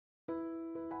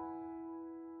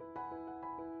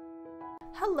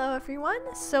Hello everyone!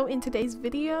 So in today's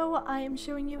video, I am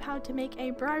showing you how to make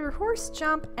a Breyer horse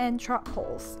jump and trot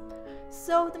poles.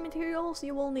 So the materials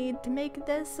you will need to make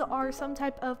this are some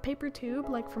type of paper tube,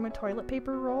 like from a toilet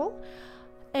paper roll,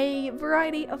 a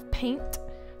variety of paint,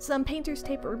 some painter's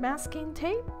tape or masking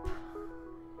tape,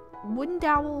 wooden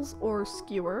dowels or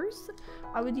skewers.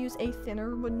 I would use a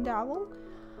thinner wooden dowel.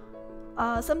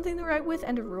 Something to write with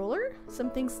and a ruler, some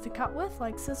things to cut with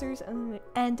like scissors and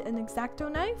an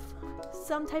X-Acto knife,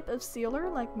 some type of sealer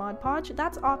like Mod Podge,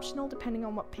 that's optional depending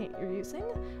on what paint you're using,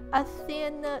 a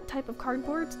thin type of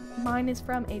cardboard, mine is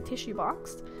from a tissue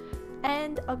box,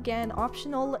 and again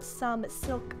optional, some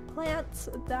silk plants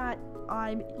that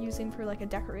I'm using for like a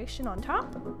decoration on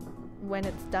top. When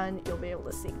it's done, you'll be able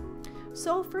to see.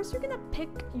 So first you're gonna pick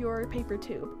your paper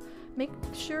tube. Make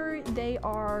sure they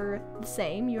are the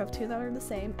same. You have two that are the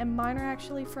same, and mine are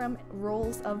actually from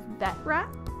rolls of vet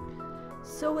wrap.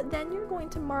 So then you're going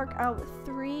to mark out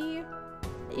 3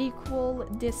 equal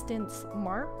distance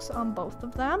marks on both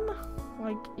of them,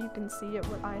 like you can see it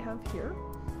what I have here.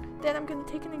 Then I'm going to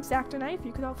take an X-Acto knife,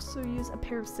 you could also use a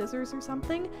pair of scissors or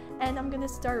something, and I'm going to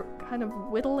start kind of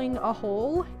whittling a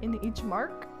hole in each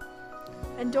mark.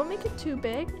 And don't make it too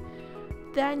big.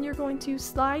 Then you're going to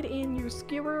slide in your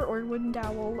skewer or wooden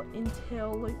dowel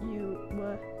until you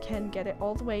can get it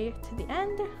all the way to the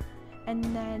end, and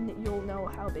then you'll know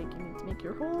how big you need to make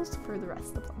your holes for the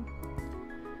rest of them.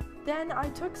 Then I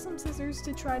took some scissors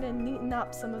to try to neaten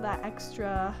up some of that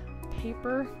extra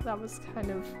paper that was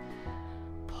kind of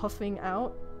puffing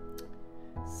out.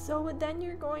 So then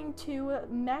you're going to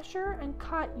measure and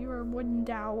cut your wooden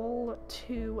dowel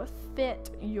to fit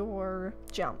your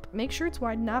jump. Make sure it's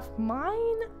wide enough.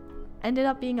 Mine ended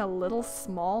up being a little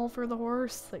small for the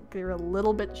horse, like they're a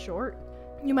little bit short.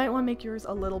 You might want to make yours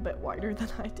a little bit wider than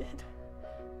I did.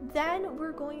 Then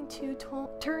we're going to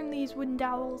turn these wooden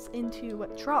dowels into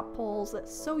trot poles,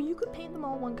 so you could paint them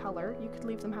all one color, you could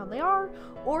leave them how they are,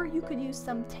 or you could use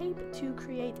some tape to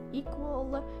create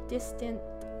equal distant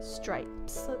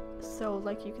stripes. So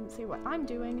like you can see what I'm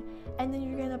doing, and then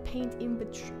you're gonna paint in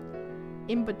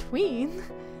between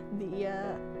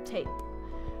the tape.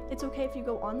 It's okay if you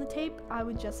go on the tape, I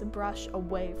would just brush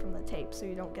away from the tape so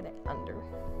you don't get it under.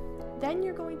 Then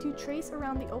you're going to trace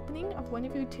around the opening of one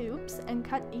of your tubes and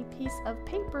cut a piece of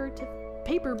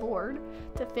paperboard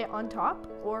to fit on top,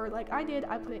 or like I did,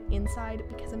 I put it inside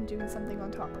because I'm doing something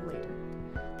on top later.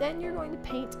 Then you're going to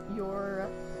paint your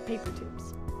paper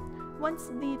tubes. Once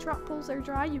the trot poles are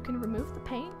dry, you can remove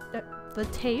the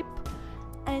tape,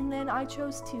 and then I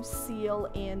chose to seal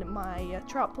in my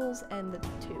trot poles and the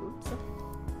tubes.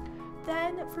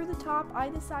 Then for the top, I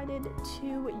decided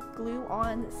to glue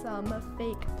on some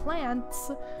fake plants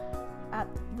at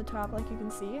the top, like you can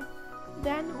see.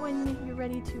 Then when you're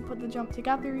ready to put the jump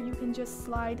together, you can just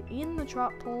slide in the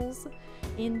trot poles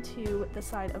into the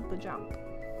side of the jump.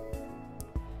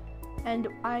 And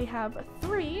I have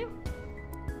 3,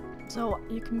 so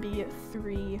you can be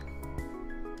 3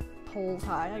 poles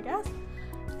high, I guess.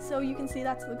 So you can see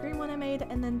that's the green one I made,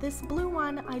 and then this blue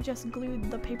one, I just glued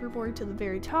the paperboard to the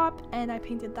very top, and I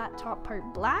painted that top part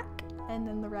black, and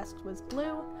then the rest was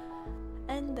blue,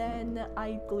 and then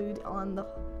I glued on the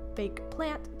fake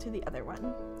plant to the other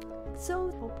one.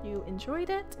 So hope you enjoyed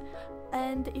it,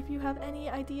 and if you have any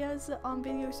ideas on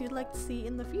videos you'd like to see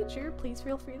in the future, please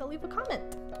feel free to leave a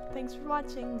comment. Thanks for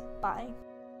watching, bye!